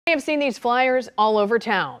I have seen these flyers all over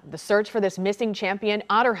town. The search for this missing champion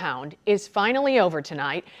otter hound is finally over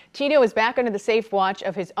tonight. Tito is back under the safe watch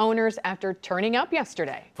of his owners after turning up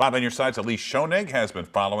yesterday. 5 on your side's Elise Schoenig has been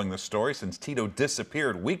following the story since Tito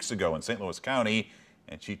disappeared weeks ago in St. Louis County,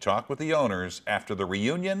 and she talked with the owners after the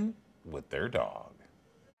reunion with their dog.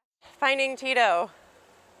 Finding Tito.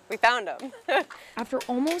 We found him. After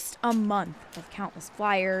almost a month of countless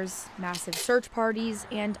flyers, massive search parties,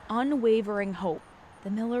 and unwavering hope, the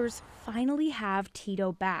Millers finally have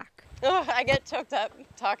Tito back. Oh, I get choked up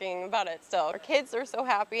talking about it still. Our kids are so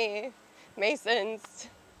happy. Masons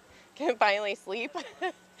can finally sleep.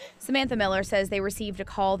 Samantha Miller says they received a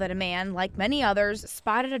call that a man, like many others,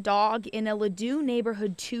 spotted a dog in a Ladue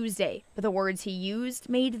neighborhood Tuesday. But the words he used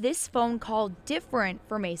made this phone call different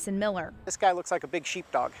for Mason Miller. This guy looks like a big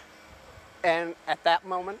sheepdog. And at that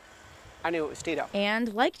moment, I knew it was Tito.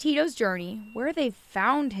 And like Tito's journey, where they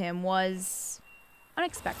found him was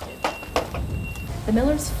unexpected. The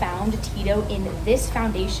Millers found Tito in this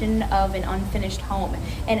foundation of an unfinished home.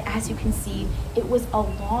 And as you can see, it was a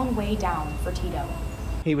long way down for Tito.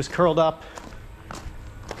 He was curled up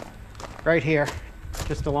right here,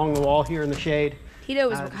 just along the wall here in the shade. Tito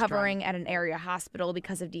is recovering at an area hospital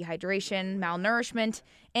because of dehydration, malnourishment,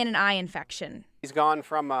 and an eye infection. He's gone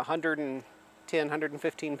from a 110,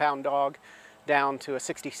 115-pound dog down to a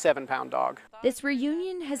 67-pound dog. This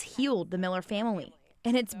reunion has healed the Miller family,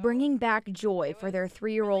 and it's bringing back joy for their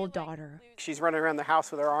 3-year-old daughter. She's running around the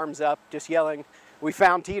house with her arms up, just yelling, "We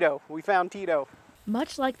found Tito! We found Tito!"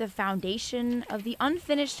 Much like the foundation of the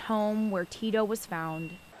unfinished home where Tito was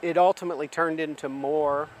found, it ultimately turned into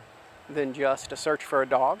more than just a search for a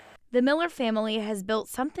dog. The Miller family has built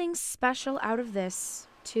something special out of this,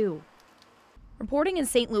 too. Reporting in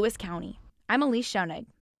St. Louis County, I'm Elise Schoenig,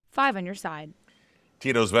 5 on your side.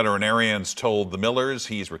 Tito's veterinarians told the Millers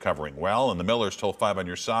he's recovering well, and the Millers told 5 on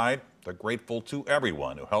your side they're grateful to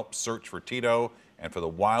everyone who helped search for Tito and for the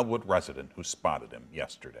Wildwood resident who spotted him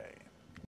yesterday.